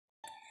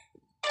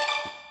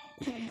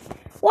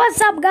What's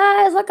up,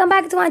 guys? Welcome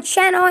back to my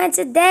channel, and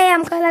today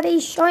I'm gonna be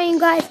showing you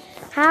guys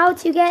how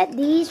to get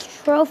these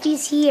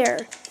trophies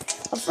here.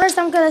 But first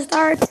I'm gonna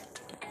start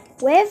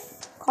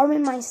with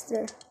Carbon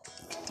Meister.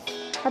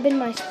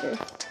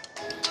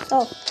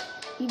 So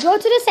you go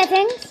to the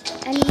settings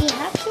and you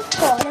have to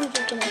put, I'm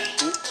just gonna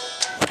shoot.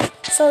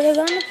 So you're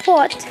gonna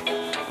put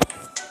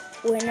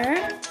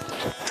winner.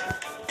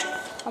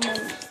 Come on.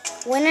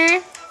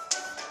 Winner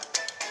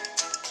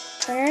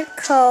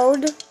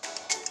code.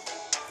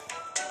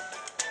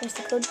 Here's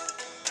the code.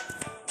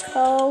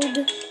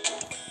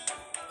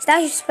 Is that how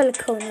you spell a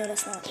code? No,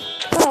 that's not.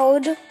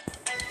 Code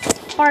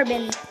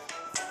Carbon.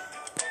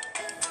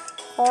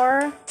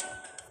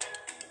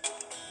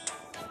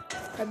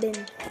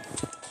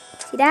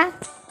 See that?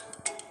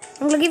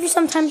 I'm gonna give you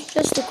some time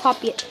just to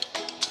copy it.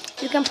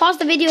 You can pause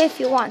the video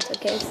if you want,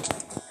 okay?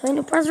 I'm going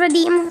to press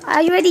redeem.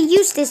 I already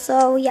used this,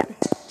 so yeah.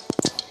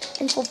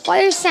 And for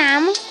Fire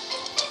Sam,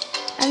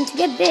 and to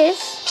get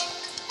this,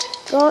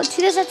 go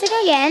to the setting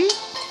again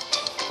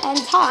and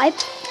type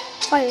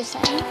Fire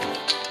Sam.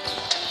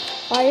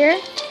 Fire.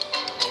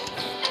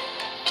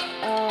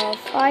 Oh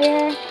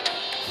my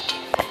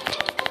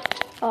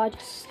god.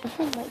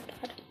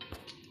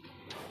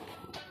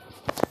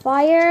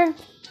 Fire.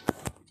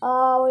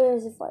 Where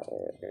is the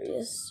fire?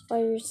 Yes,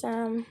 Fire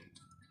Sam.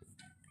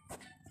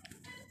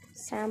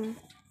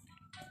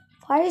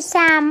 Fire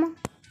Sam.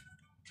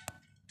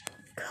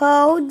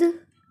 Code.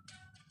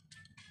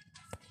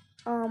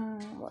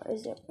 What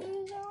is it?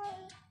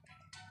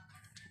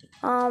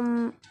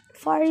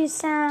 Fire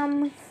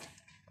Sam.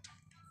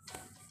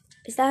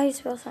 Is that how you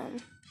spell Sam?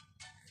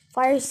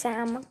 Fire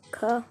Sam.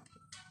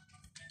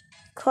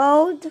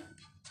 Code.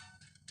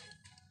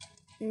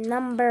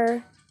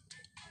 Number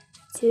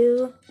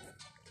 2.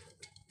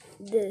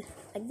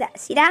 Like that.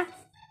 See that?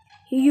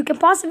 You can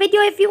pause the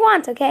video if you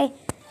want, okay?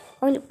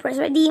 I'm going to press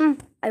redeem.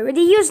 I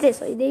already used this,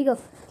 so there you go.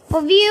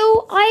 For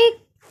view, I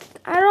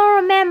don't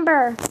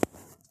remember.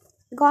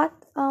 I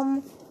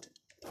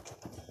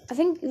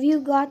think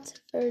view got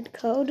third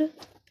code.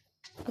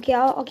 Okay,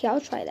 I'll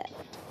try that.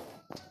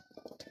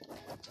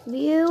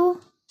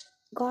 View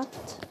got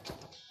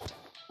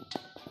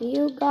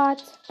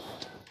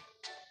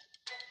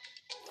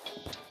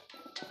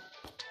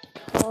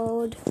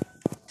code.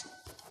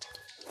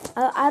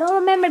 I don't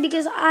remember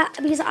because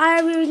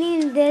I really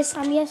needed this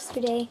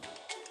yesterday.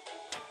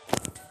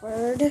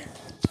 Word.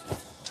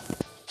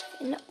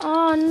 And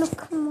oh no,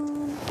 come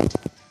on.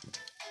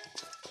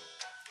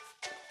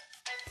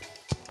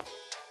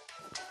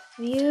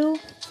 You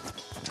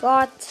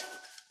got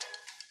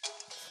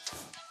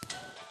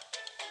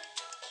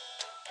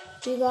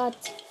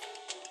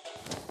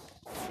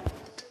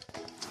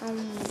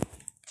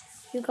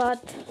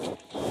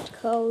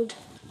code.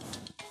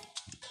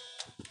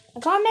 I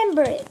can't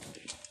remember it.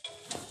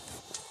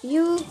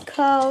 You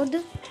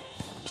code.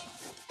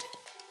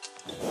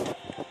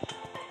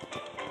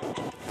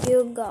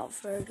 You got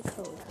third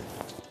code.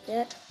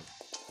 Yeah.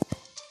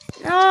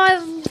 No, I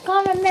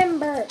can't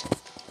remember.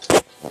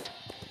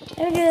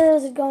 Let me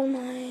just go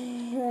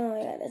my. Oh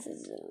my god,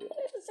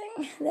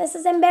 this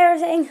is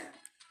embarrassing.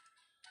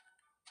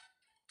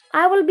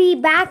 I will be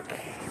back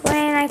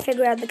when I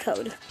figure out the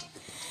code.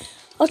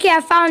 Okay,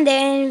 I found it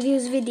in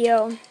View's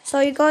video. So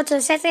you go to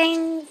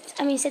settings,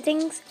 and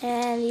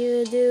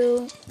you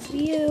do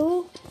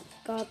View.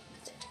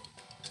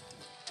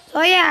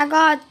 Oh yeah,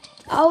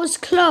 I was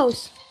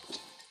close.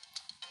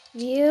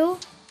 View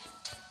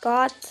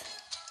got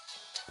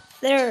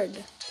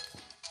third.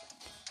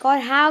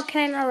 God, how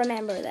can I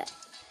remember that?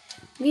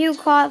 View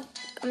got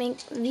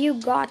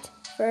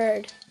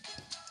third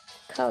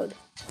code.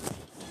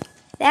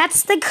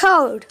 That's the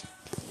code.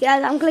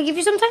 Yeah, I'm gonna give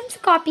you some time to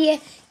copy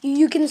it.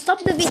 You can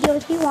stop the video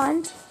if you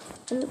want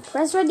and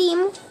press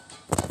redeem.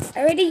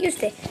 I already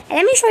used it. And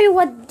let me show you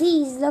what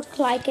these look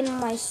like in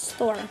my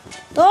store.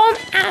 Don't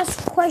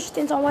ask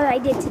questions on what I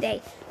did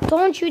today.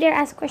 Don't you dare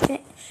ask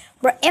questions.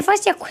 But if I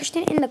see a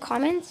question in the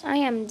comments, I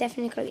am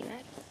definitely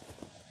mad.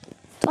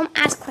 Don't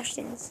ask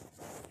questions.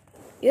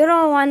 You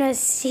don't want to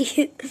see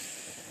it.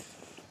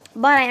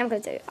 But I am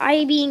going to tell you.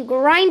 I've been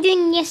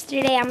grinding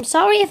yesterday. I'm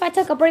sorry if I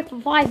took a break for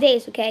 5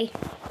 days, okay?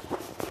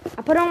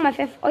 I put on my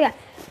 5th. Oh, yeah.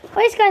 Oh,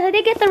 yes, guys. I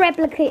did get the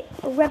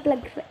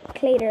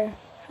replicator.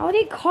 How do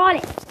you call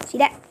it? See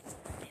that?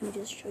 Let me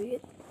just show you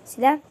it.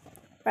 See that?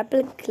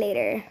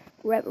 Replicator.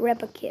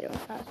 Replicator.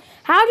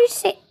 How do you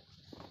say?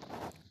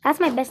 That's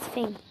my best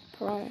thing.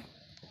 Piranha.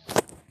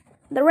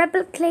 The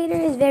replicator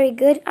is very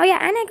good. Oh, yeah.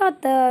 And I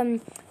got the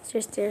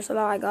sister. So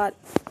now I got.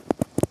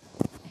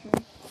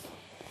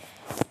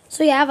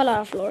 So yeah, I have a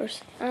lot of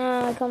floors.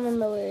 I can't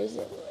remember where is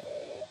it.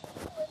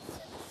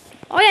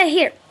 Oh yeah,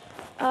 here.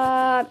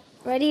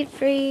 Ready?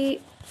 3,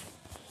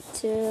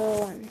 2,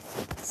 1.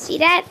 See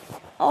that?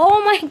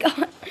 Oh my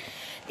god.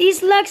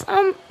 These looks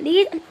I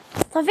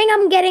think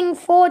I'm getting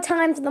 4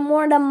 times the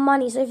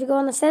money. So if you go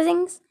on the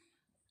settings,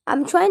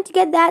 I'm trying to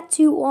get that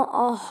to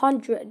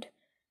 100.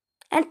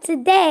 And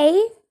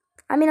today,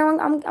 I'm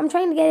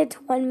trying to get it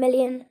to 1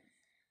 million,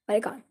 but I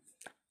can't.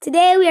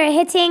 Today we are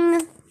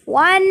hitting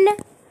 1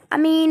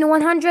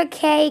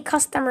 100k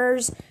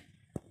customers.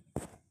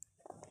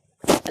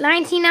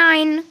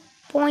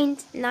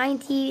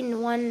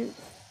 99.91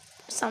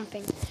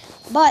 something.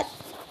 But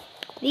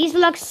these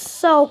look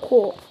so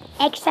cool.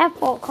 Except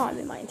for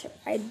Common Miner.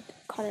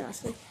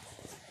 Honestly.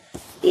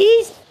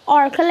 These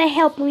are gonna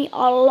help me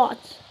a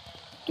lot.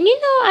 And you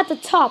know, at the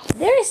top,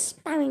 they're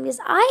spamming this.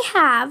 I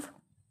have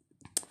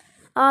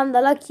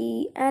the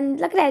lucky, and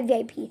look at that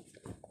VIP.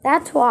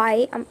 That's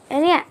why and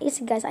yeah, yes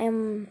guys, I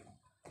am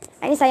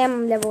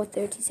level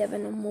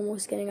 37. I'm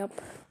almost getting up.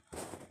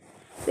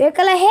 We're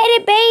gonna hit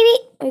it, baby.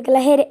 We're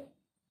gonna hit it.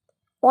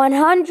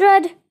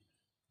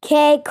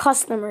 100k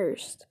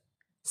customers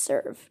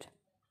served.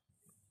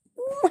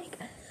 Oh my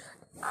god.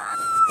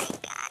 Oh my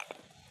god.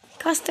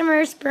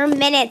 Customers per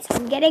minute.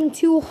 I'm getting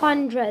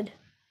 200.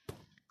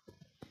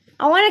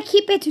 I want to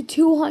keep it to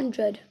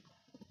 200.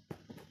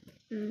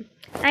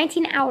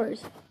 19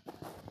 hours.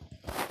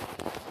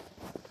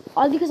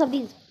 All because of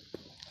these.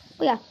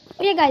 Oh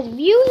yeah guys,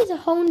 view is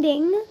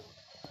holding.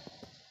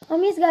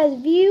 Yes guys,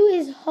 view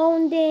is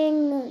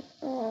holding.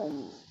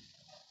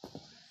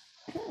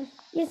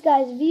 Yes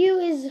guys, view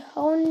is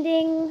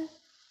holding.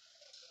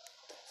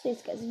 So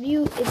yes guys,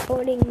 view is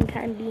holding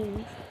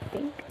candies, I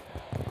think.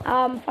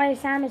 Fire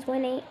Sam is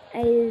winning,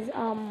 has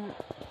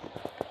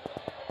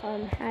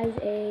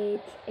a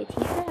t-shirt,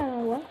 I don't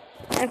know what.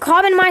 And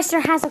Carbon Meister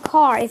has a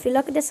car. If you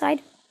look at this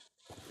side,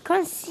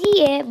 can't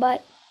see it,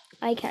 but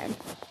I can.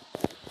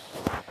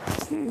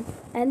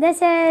 And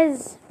this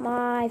is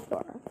my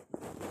floor.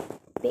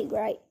 Big,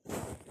 right?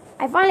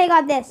 I finally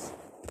got this.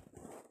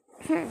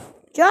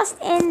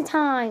 Just in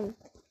time.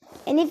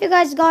 And if you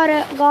guys got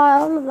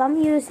all of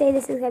them, you say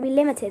this is gonna be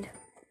limited.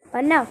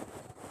 But no.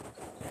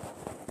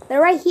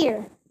 They're right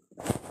here.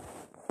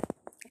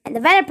 And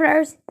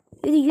developers,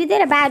 you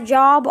did a bad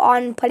job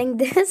on putting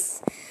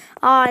this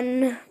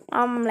on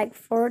like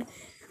Ford.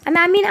 I'm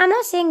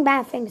not saying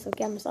bad things,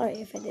 okay? I'm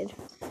sorry if I did.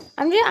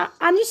 I'm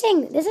just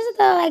saying this is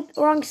the like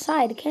wrong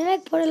side. Can I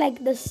like put it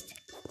like this,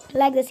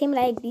 like the same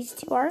like these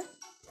two are?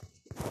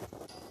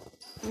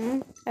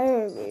 I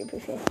really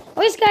appreciate it.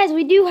 Oh yes guys,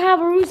 we do have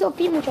a Russo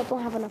theme, which I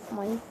don't have enough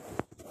money.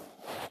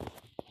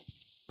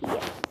 Yeah,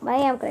 but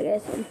I am gonna get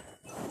it soon.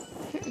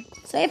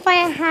 So if I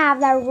have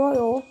that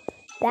royal,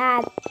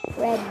 that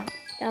red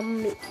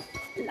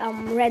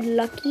red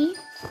lucky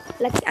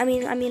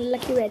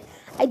red,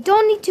 I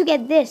don't need to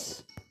get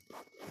this.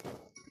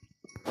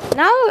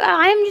 Now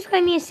I'm just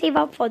gonna save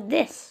up for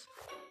this.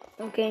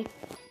 Okay,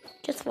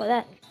 just for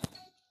that.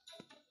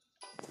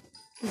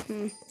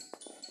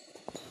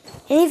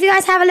 And if you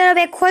guys have a little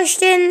bit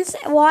questions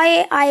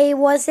why I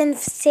wasn't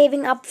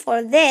saving up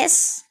for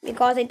this,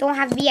 because I don't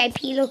have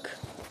VIP, look.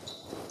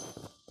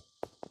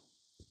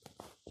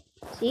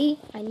 See,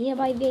 I need to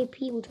buy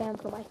VIP, which I am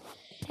providing.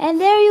 And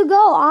there you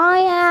go. I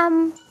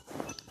am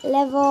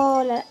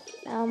level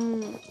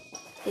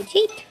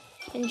 18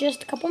 in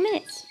just a couple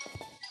minutes.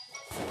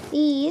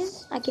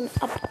 These I can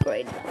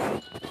upgrade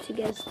them to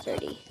get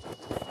 30.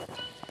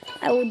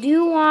 I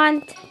do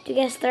want to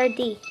get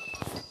 30.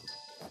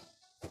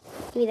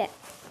 Give me that.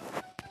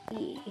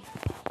 Yeah.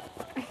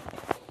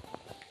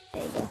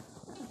 There you go.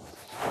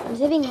 I'm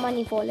saving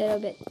money for a little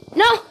bit.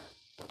 No!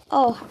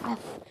 Oh my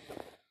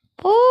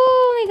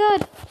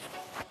god.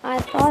 I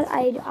thought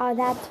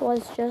that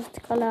was just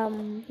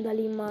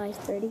Galima is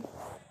 30.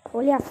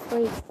 Only have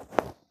 3.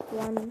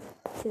 1,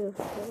 2,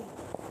 3.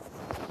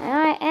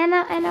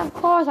 And of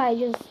course I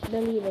just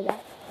deleted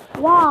that.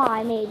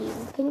 Why maybe?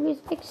 Can you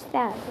please fix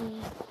that?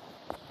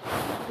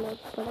 Look,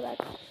 put it back.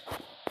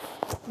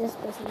 This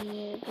person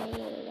here. This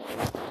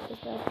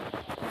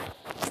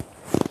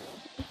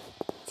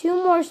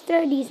 2 more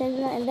 30s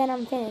and then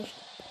I'm finished.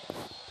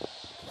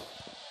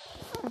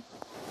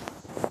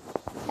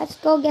 Let's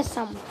go get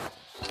some.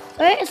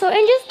 So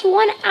in just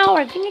 1 hour,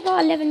 I think I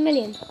got 11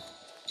 million.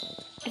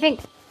 I think.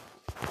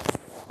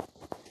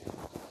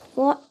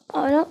 What?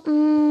 Oh no.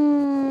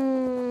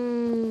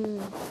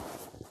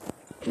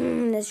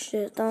 This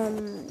shit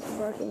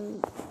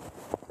working.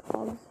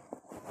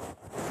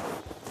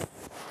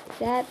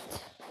 That.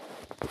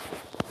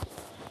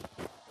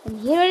 And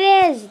here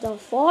it is, the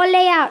full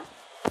layout.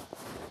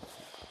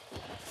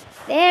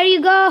 There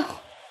you go.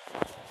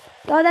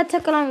 Oh, that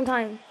took a long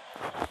time.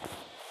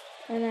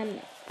 And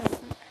then.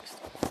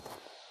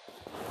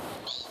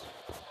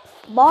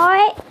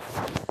 Boy,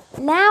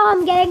 now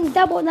I'm getting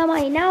double the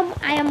money. Now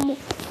I am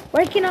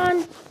working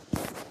on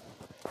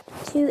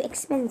too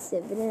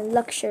expensive and then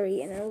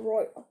luxury and a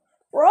royal.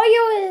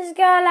 Royal is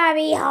gonna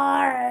be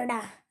hard.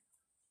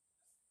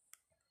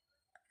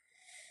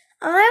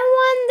 I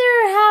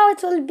wonder how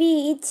it will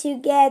be to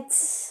get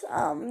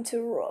to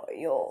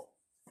royal.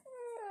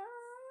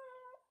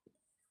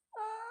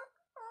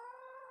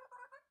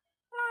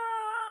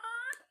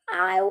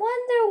 I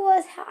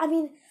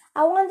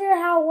wonder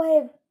how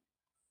would it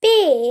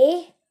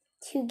be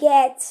to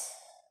get,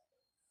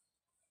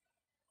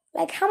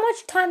 like, how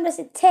much time does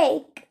it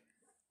take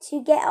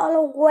to get all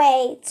the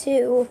way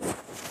to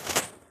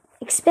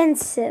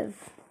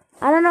expensive?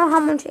 I don't know how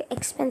much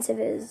expensive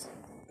is.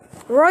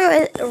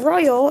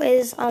 Royal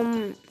is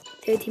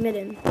 30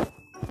 million.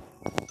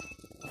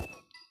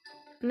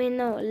 I mean,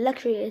 no,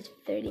 luxury is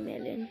 30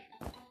 million.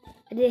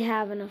 I did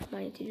have enough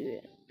money to do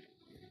it.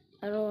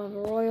 I don't have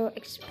royal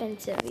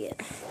expensive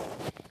yet.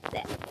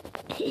 That.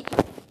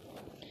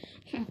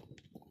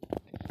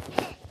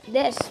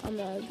 This I'm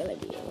not gonna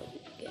be able to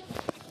get.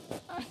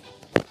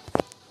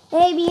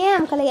 Maybe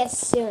I'm gonna get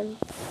soon.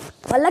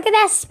 But look at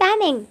that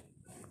spamming.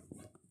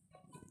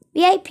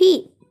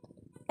 VIP.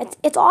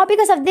 It's all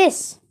because of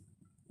this.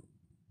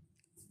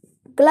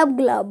 Glub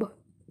glub.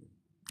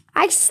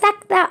 I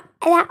stacked that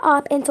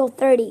up until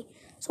 30.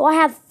 So I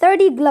have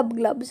 30 glub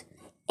glubs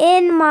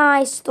in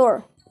my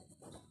store.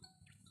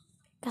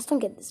 Guys, don't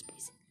get this,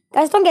 please.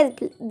 Guys, don't get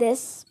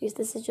this, because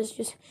this is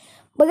just.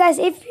 But guys,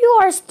 if you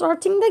are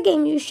starting the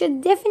game, you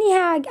should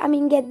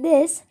definitely get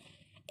this.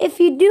 If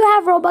you do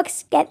have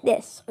Robux, get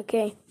this,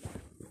 okay?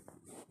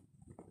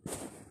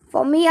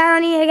 For me, I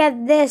don't need to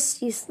get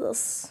this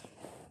useless.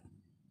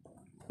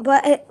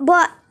 But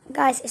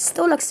guys, it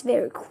still looks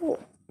very cool.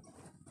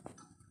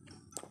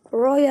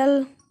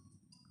 Royal.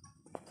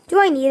 Do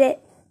I need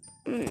it?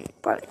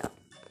 Probably not.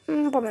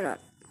 Probably not.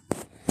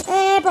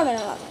 Probably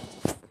not.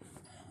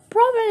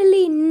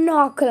 Probably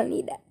not gonna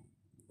need that.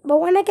 But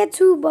when I get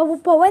to, but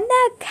when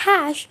that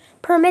cash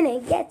per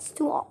minute gets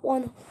to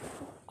 1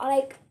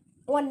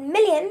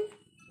 million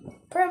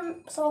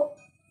so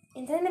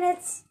in 10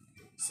 minutes,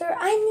 sir,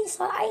 I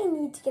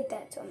need to get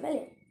that to 1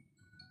 million.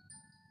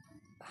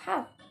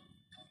 How?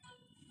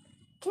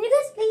 Can you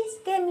guys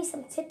please give me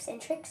some tips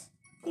and tricks,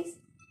 please?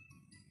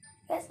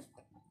 Guys,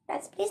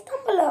 please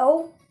down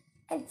below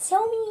and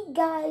tell me,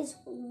 guys,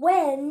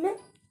 when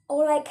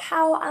or like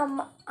how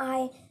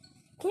I.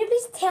 Can you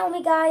please tell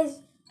me,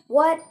 guys,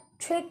 what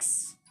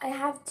tricks I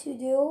have to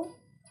do?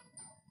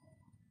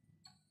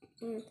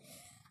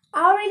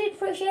 I really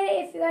appreciate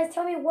it if you guys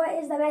tell me what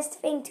is the best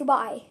thing to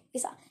buy.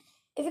 If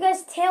you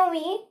guys tell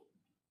me,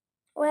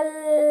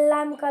 well,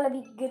 I'm gonna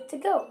be good to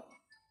go.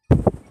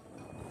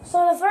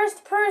 So the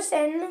first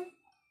person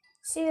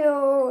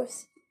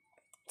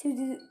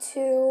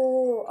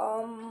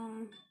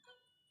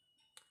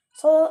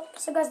so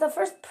guys, the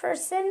first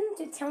person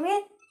to tell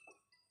me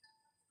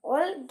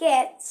will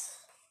get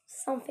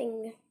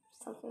something.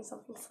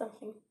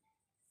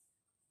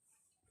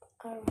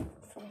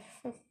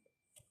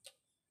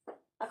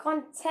 I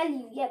can't tell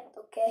you yet,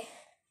 okay?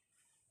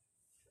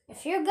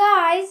 If you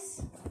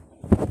guys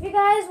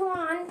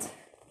want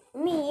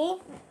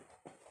me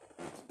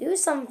to do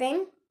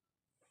something,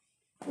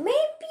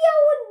 maybe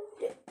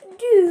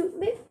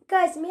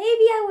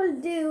I will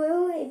do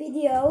a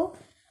video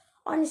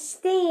on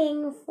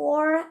staying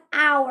 4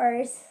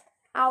 hours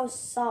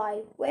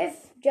outside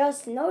with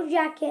just no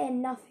jacket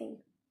and nothing.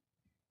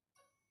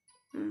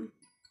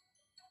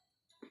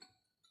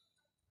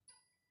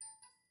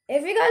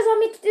 If you guys want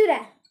me to do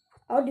that,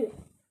 I'll do it.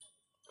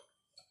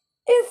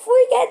 If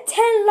we get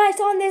 10 likes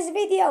on this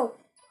video,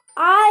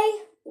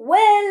 I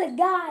will,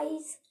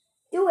 guys,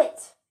 do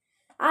it.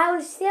 I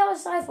will stay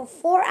outside for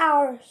 4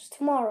 hours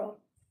tomorrow.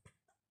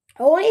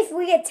 Only if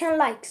we get 10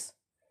 likes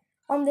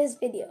on this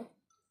video.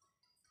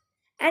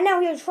 And now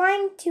we're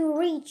trying to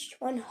reach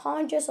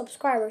 100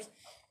 subscribers.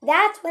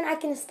 That's when I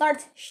can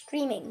start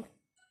streaming.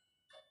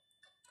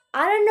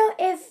 I don't know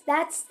if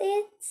that's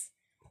it.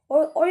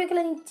 Or you're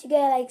gonna need to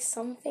get like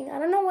something. I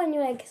don't know when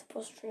you're like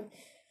supposed to stream.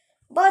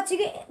 But to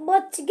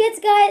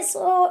get guys,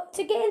 so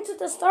to get into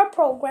the star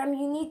program,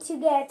 you need to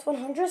get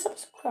 100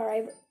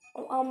 subscribers.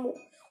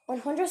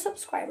 100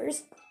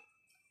 subscribers.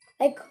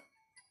 Like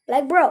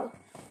bro,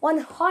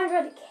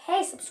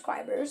 100k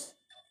subscribers.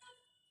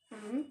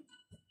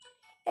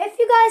 If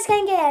you guys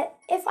can get,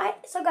 if I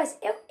can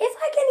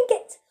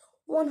get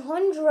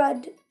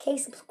 100k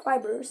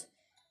subscribers,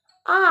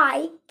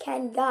 I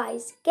can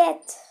guys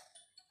get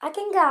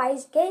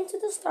into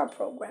the star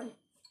program.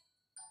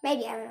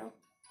 Maybe, I don't know.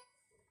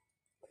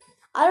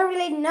 I don't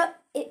really know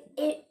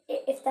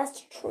if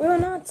that's true or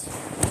not.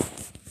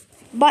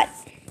 But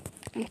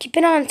I'm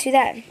keeping on to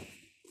that.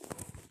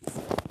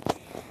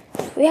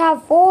 We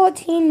have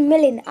 14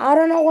 million. I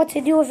don't know what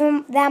to do with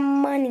that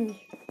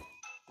money.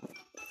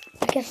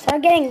 I can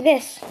start getting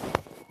this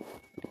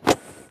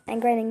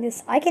and grinding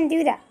this. I can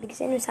do that because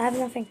anyways I have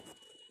nothing.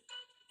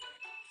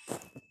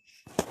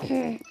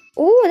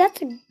 Oh, that's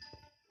good.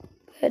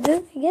 I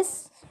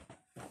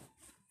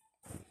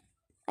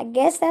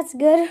guess that's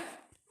good.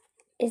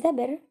 Is that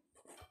better?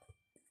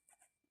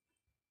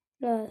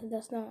 No,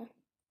 that's not.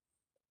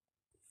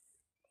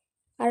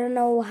 I don't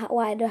know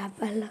why I don't have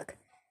bad luck.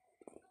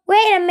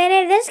 Wait a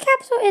minute, this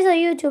capsule is a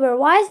YouTuber.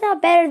 Why is it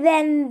not better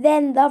than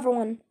the other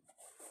one?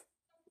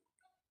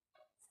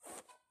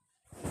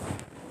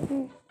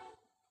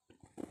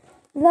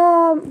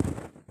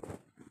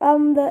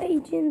 The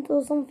agent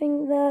or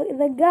something,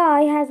 the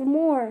guy has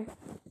more.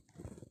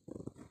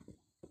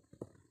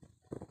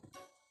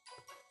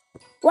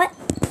 What?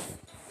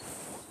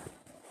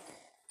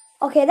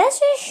 Okay, that's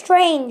just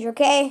strange,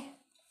 okay?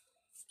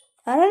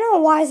 I don't know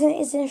why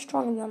isn't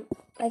stronger,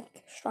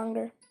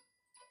 stronger.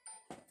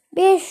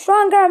 Be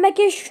stronger, make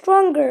it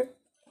stronger.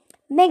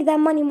 Make that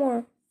money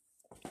more.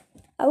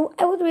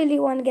 I would really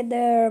want to get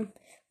the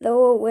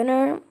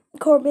winner,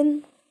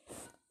 Corbin.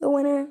 The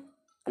winner.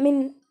 I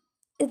mean,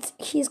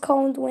 he's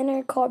called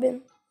winner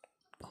Corbin.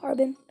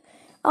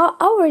 I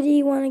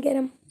already want to get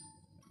him.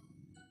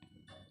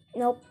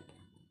 Nope.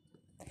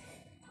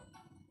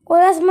 Well,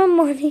 that's my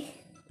money.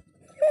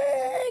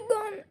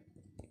 Gone.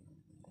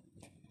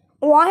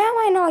 Why am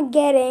I not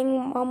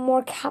getting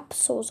more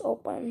capsules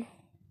open?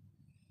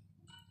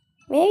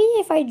 Maybe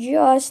if I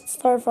just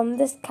start from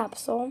this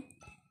capsule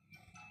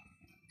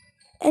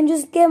and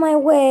just get my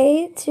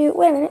way to...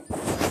 Wait a minute.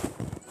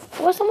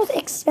 What's the most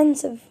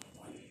expensive?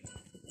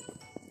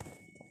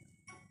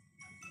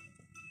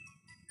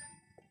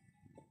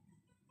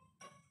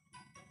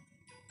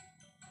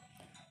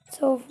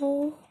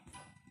 So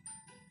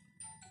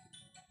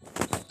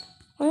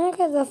I'm gonna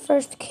get the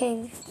first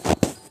king.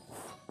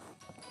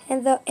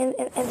 And then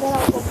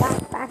I'll go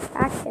back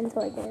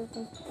until I get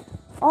everything.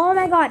 Oh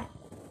my god!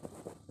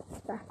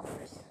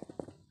 Backwards.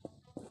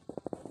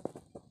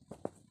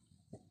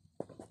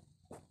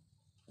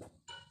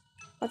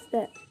 What's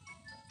that?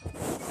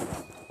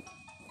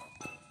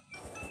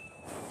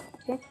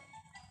 Okay.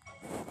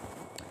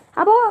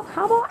 How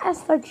about I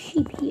start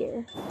sheep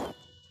here?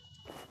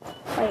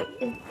 Wait,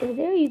 is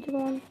there a YouTube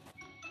one?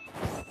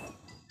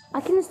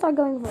 I can start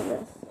going for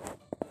this.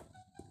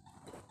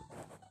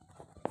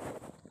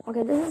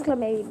 Okay, this is gonna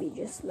maybe be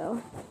just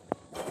slow.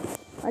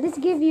 I'll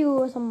just give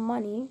you some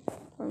money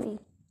for me.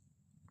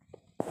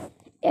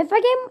 If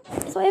I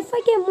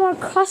get more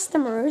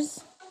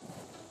customers,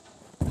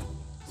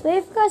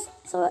 if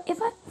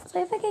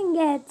I can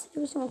get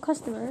some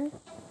customer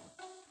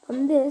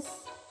from this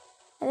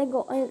and then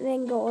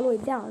go all the way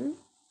down,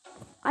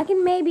 I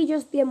can maybe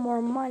just get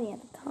more money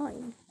at the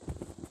time.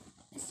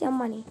 Let's see how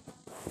money.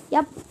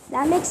 Yep,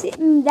 that makes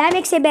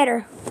it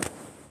better.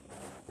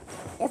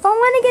 If I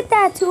want to get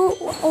that to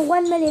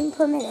 1 million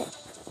per minute,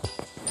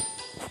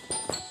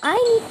 I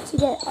need to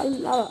get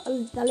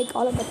like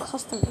all of the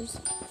customers.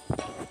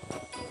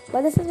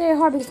 But this is very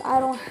hard because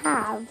I don't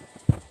have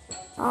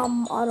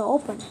auto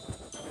open.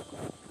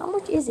 How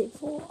much is it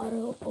for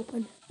auto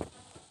open?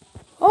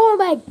 Oh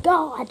my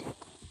god!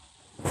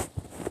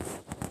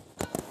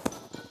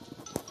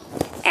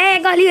 Hey, I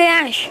got Leo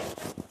Ash.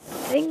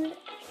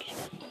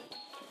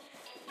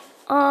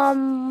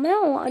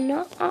 No,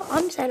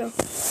 I'm settled.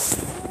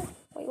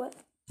 Wait, what?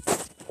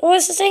 What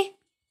was it say?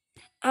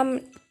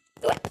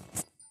 What?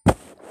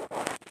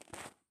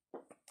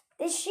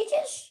 Did she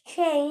just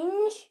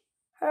change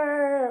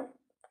her?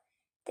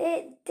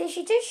 Did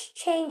she just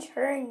change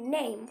her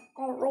name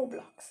on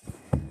Roblox?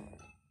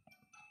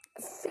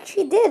 I think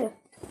she did.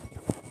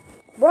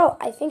 Bro,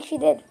 I think she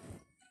did.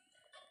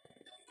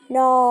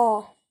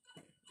 No.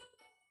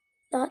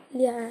 Not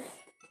yeah.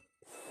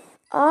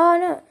 Oh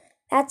no,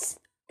 that's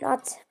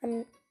not.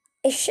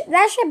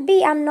 That should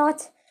be. I'm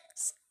not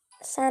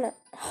Santa.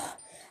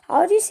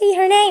 How do you say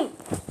her name?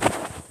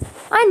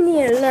 I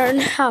need to learn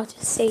how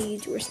to say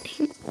YouTuber's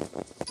name.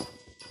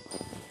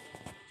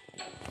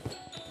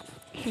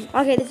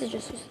 Okay, this is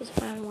just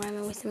why am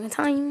I wasting my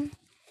time?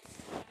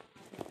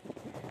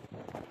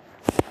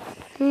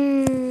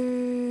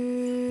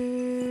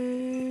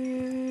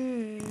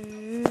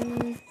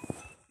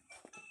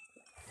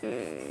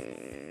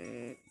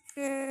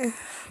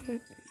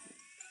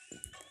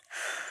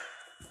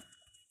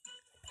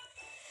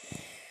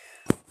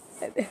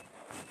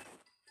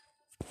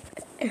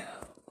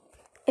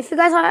 If you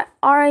guys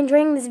are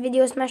enjoying this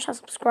video, smash that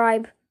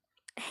subscribe,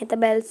 hit the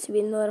bell to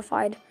be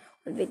notified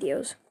of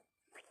videos.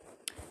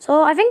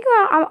 So I think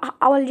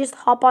I will just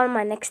hop on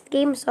my next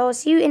game. So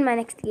see you in my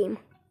next game.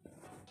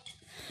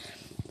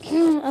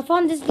 I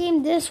found this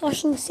game,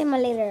 Dishwashing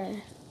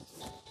Simulator.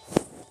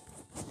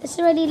 This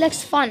already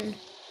looks fun.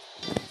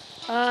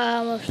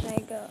 Where should I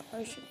go?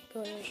 Where should I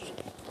go?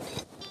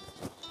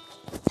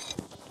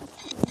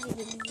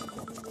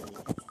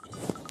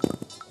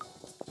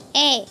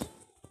 Hey,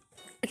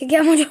 I can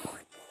get more than one.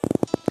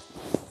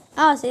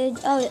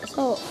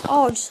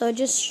 So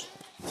just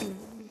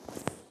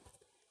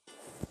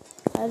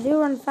I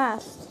do run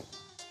fast.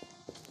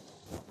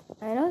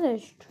 I know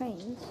there's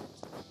trains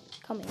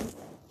coming,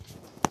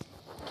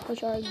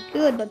 which are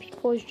good, but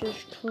people is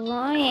just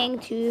trying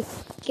to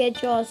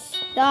get your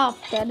stuff.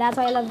 So that's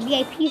why I love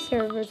VIP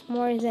servers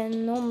more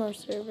than normal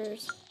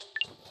servers.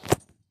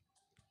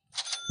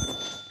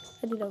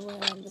 I do love when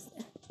I run this.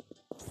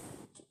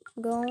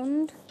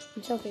 Gond.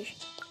 I'm selfish.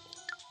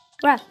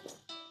 Bruh.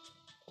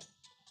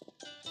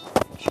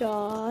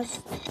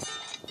 Just.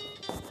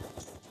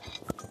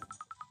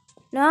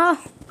 No.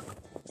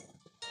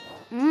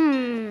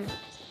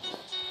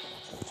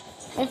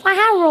 If I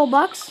had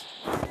Robux,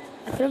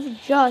 I could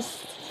have just.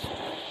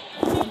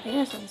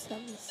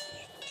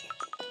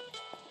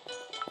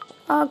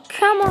 Oh,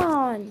 come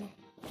on.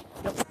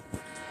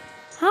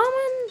 How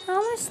am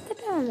I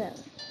stepping on them?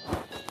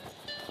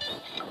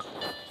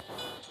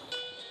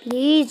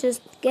 Please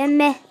just get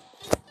me.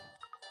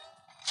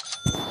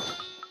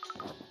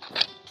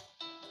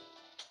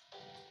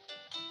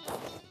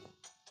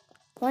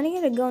 I want to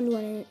get a gun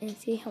one and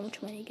see how much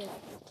money I get.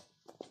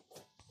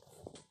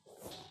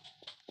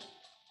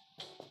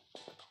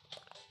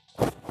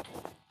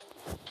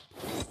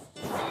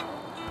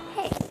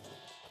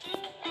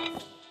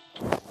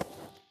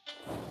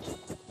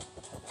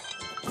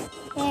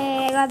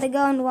 got the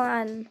gold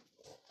one.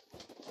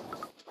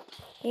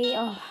 Hey,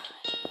 oh,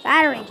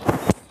 battery.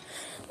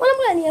 Well, I'm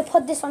gonna need to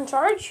put this on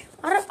charge.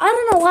 I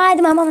don't know why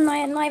my mom and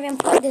I not even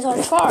put this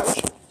on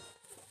charge.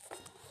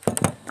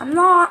 I'm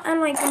not on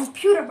my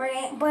computer,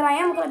 but I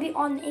am gonna be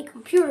on a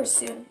computer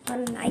soon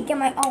when I get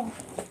my own.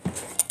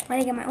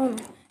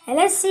 And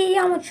let's see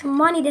how much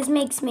money this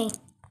makes me.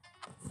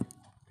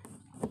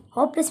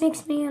 Hope this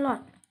makes me a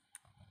lot.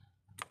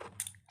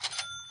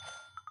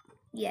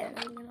 Yeah, it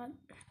makes me a lot.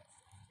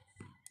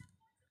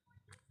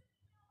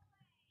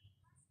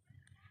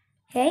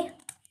 Okay,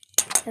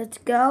 let's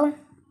go.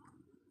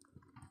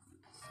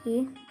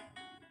 See?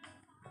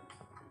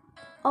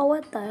 Oh,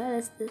 what the hell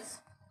is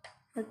this?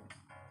 What?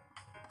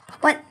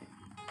 What?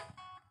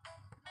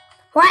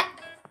 What?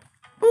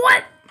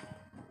 What?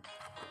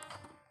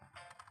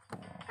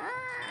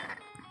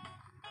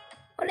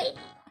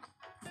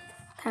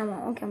 Come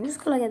on, okay, I'm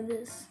just gonna get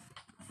this.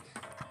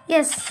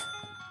 Yes.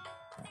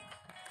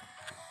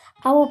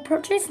 I will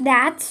purchase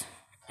that.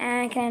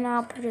 And I can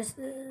now purchase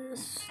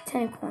this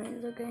 10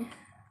 coins, okay.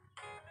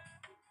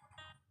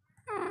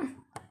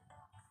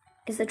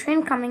 Is the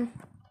train coming?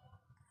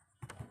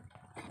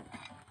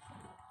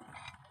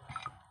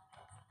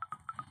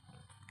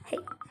 Hey.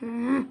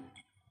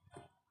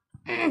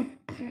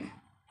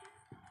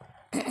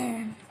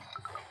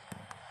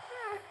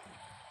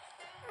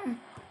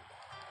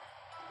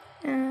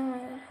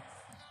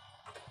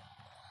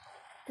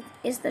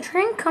 Is the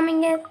train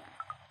coming yet?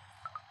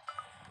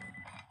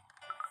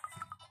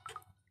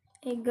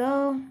 There you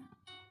go.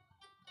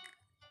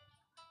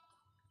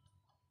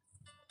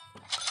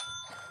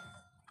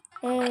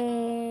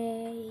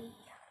 Hey.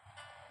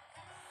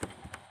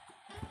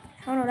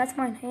 Oh no, that's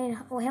mine. Hey,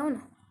 oh hell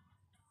no.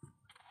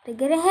 They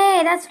get it.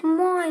 Hey, that's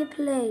my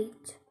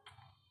plate.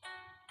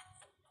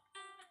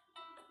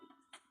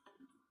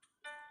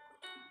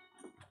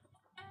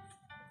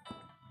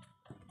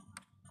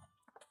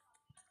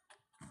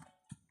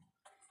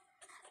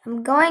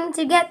 I'm going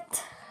to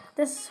get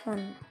this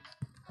one.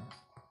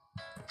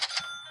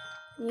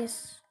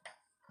 Yes,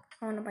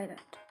 I want to buy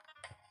that.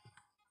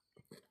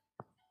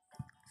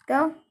 Let's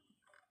go.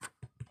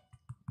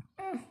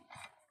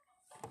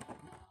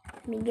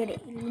 Let me get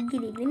it. Let me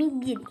get it. Let me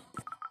get it.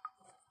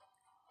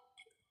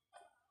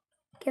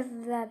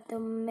 Give that to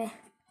me.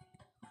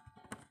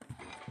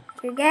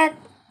 You get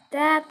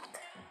that.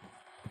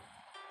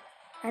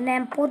 And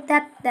then put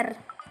that there.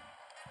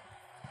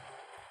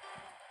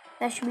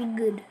 That should be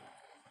good.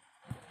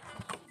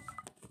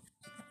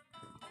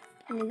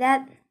 Give me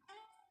that.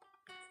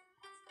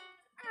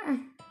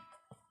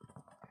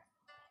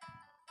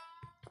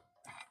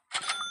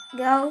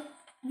 Go.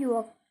 You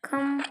will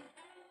come.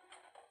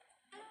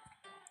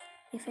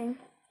 Anything.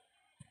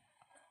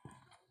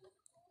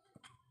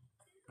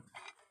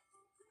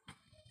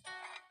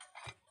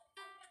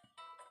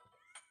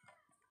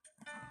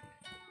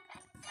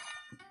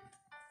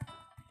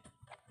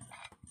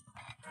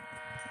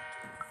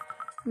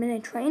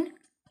 Minute train.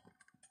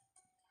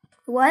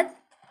 What?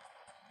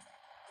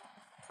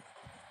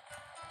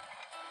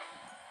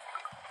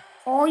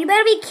 Oh, you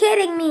better be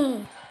kidding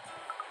me.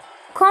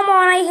 Come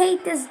on, I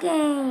hate this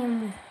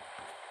game.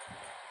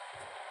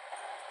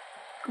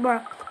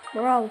 Bro.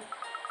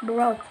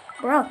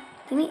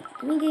 Gimme.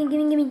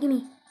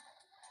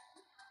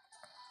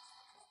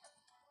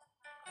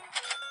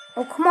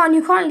 Oh, come on,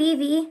 you can't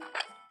leave, E.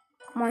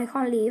 Come on, you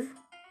can't leave.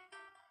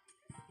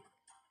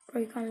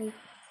 Bro, you can't leave.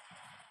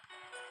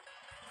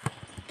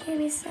 Give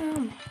me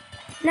some.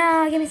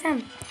 No, give me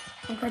some.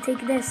 I'm gonna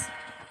take this.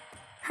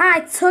 Ha, I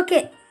took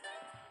it.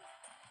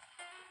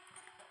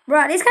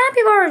 Bro, these kind of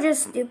people are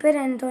just stupid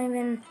and don't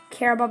even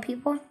care about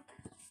people.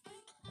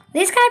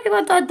 These kind of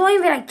people don't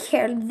even like,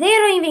 care. They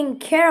don't even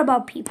care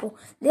about people.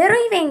 They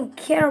don't even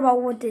care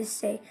about what they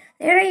say.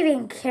 They don't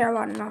even care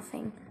about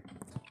nothing.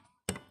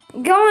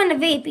 Go in the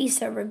VP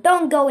server.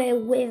 Don't go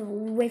in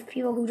with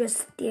people who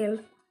just steal.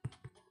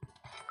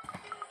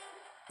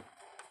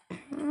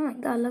 Oh my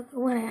god, look at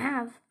what I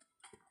have.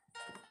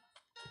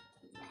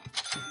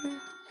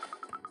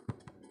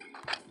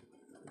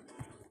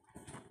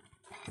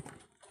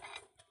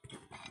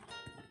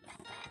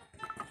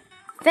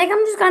 I think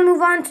I'm just gonna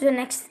move on to the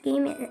next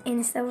game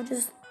instead of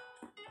just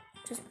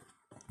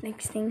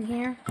next thing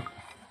here.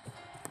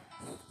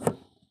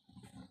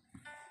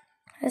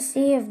 Let's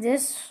see if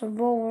this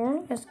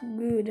bowl is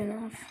good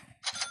enough.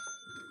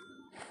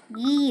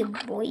 Yeah,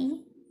 boy.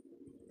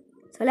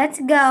 So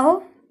let's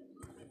go.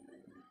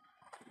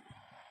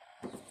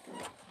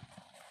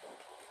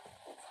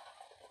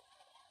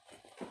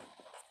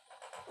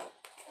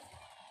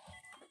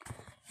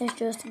 Let's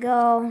just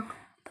go.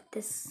 Put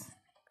this.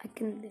 I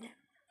can do that.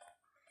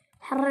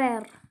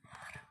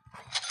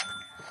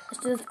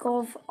 Let's just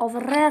go over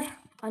there.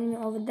 I mean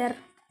over there.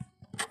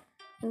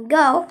 And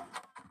go.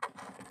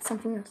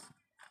 Something else.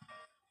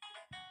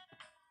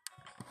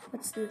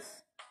 What's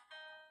this?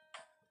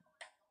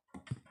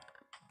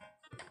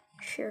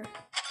 Sure.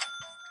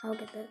 I'll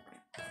get that.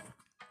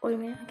 Wait a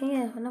minute. I can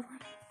get another one.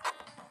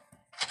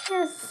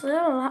 Yes,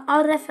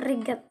 I'll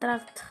definitely get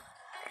that.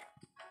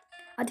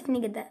 I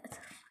definitely get that.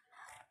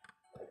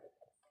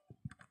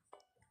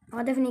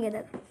 I'll definitely get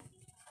that.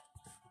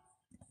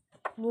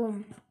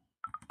 Boom.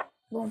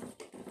 Boom.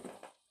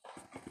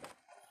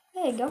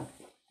 There you go.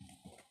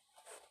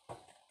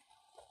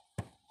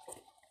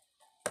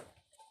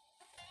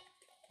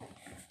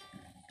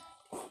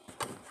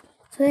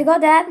 So they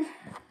got that.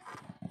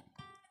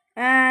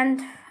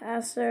 And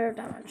serve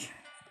damage.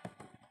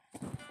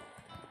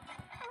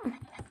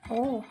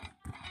 Oh.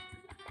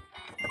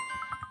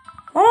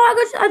 Oh,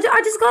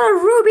 I just got a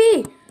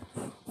ruby.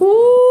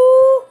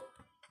 Ooh.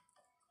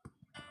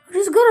 I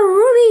just got a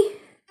ruby.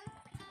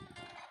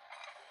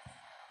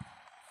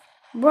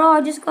 Bro,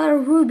 I just got a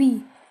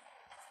ruby.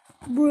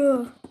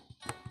 Bro.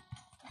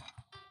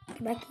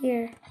 Get back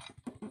here.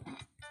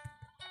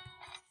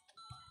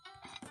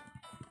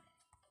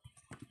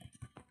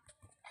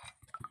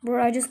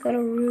 Bro, I just got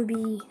a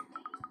ruby.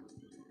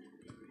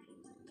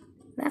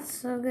 That's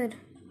so good.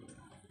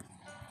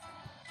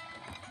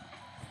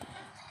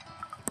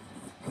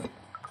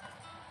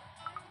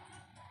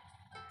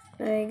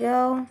 There you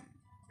go.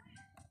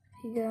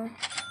 There you go.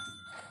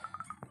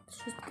 Let's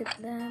just get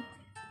that.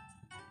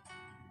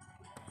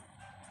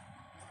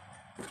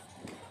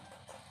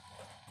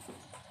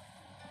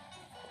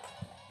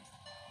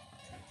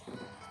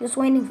 Just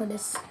waiting for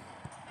this.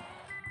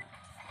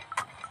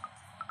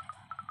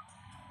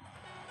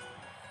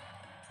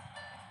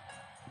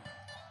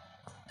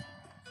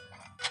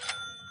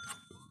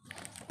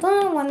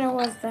 Don't wonder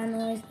what's that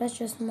noise. That's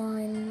just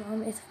mine.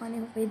 It's a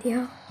funny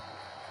video.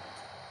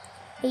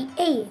 Hey,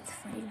 it's a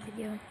funny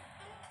video.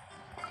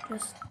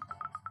 Just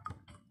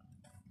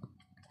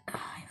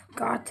I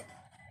forgot.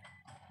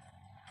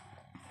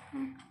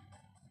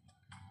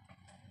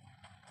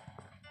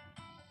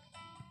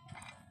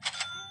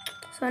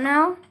 So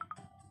now,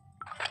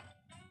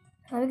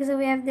 because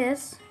we have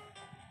this,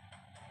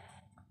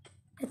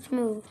 let's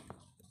move.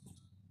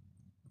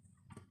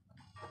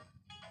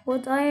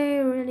 Would I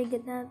really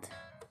get that?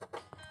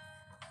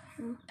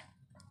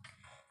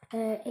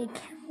 A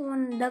camera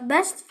one. The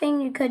best thing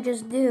you could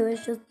just do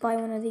is just buy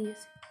one of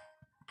these.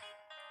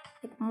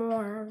 Like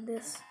more of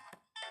this.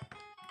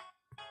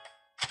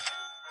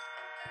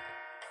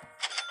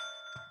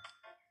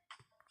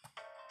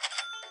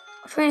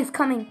 Train is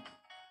coming.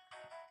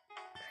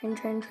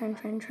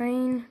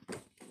 Train.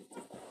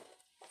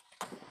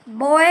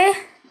 Boy,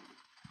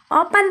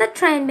 up on the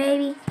train,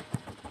 baby.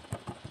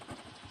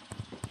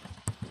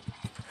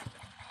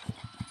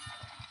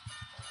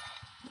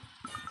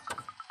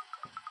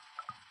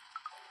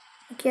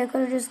 Okay, I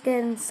could have just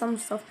gotten some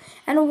stuff.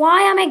 And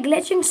why am I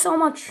glitching so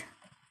much?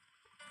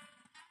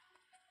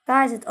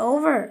 Guys, it's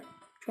over.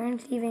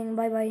 Train's leaving.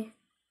 Bye bye.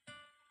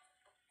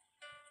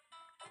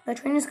 The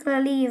train is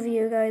gonna leave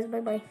you guys.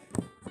 Bye bye.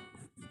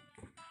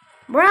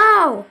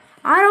 Bro,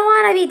 I don't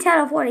want to be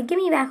teleported. Get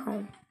me back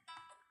home.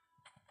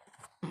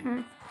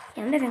 Yeah,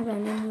 I'm definitely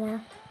gonna do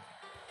more.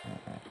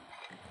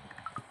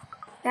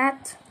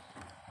 That.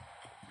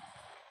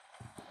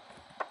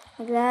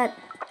 Like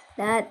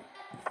that.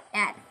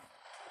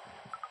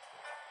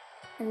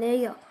 And there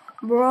you go.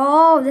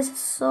 Bro, this is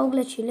so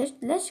glitchy.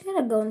 Let's get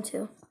a gun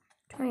too.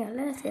 Try it.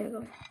 Let's get a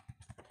gun.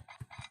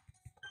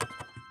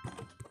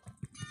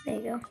 There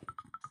you go.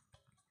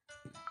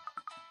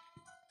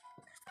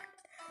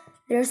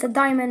 There's a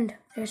diamond.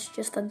 There's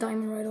just a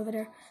diamond right over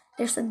there.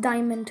 There's a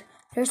diamond.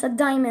 There's a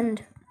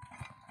diamond.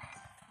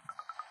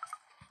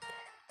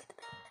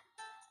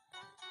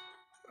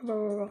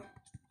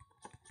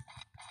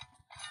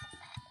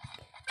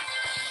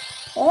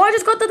 Oh, I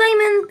just got the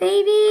diamond,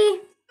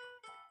 baby.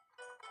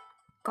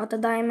 Got the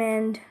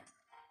diamond.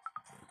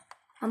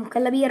 I'm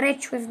gonna be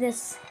rich with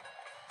this.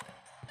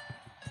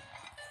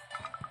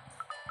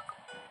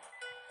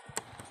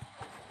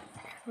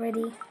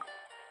 Ready.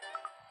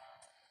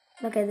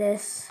 Look at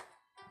this.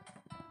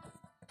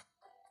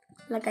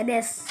 Look at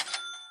this.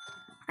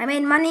 I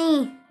made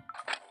money.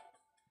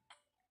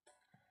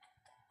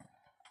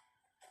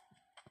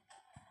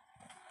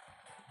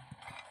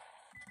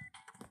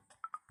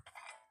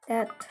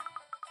 That.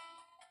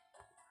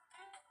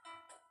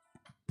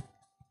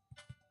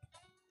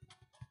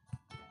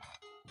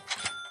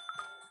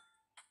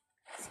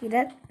 See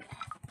that?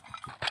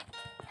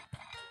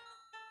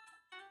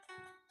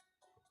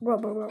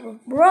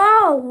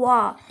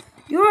 Bro,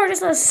 you're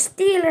just a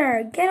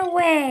stealer. Get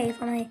away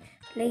from my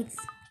plates.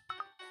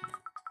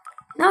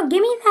 No,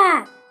 give me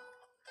that.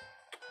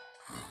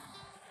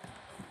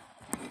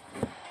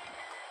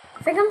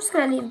 I think I'm just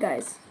gonna leave,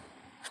 guys.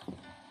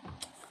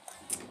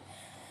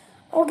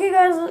 Okay,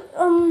 guys.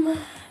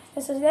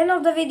 This is the end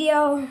of the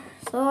video.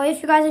 So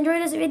if you guys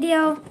enjoyed this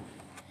video,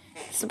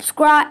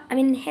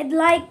 hit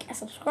like,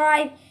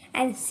 subscribe,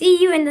 and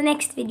see you in the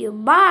next video.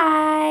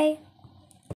 Bye.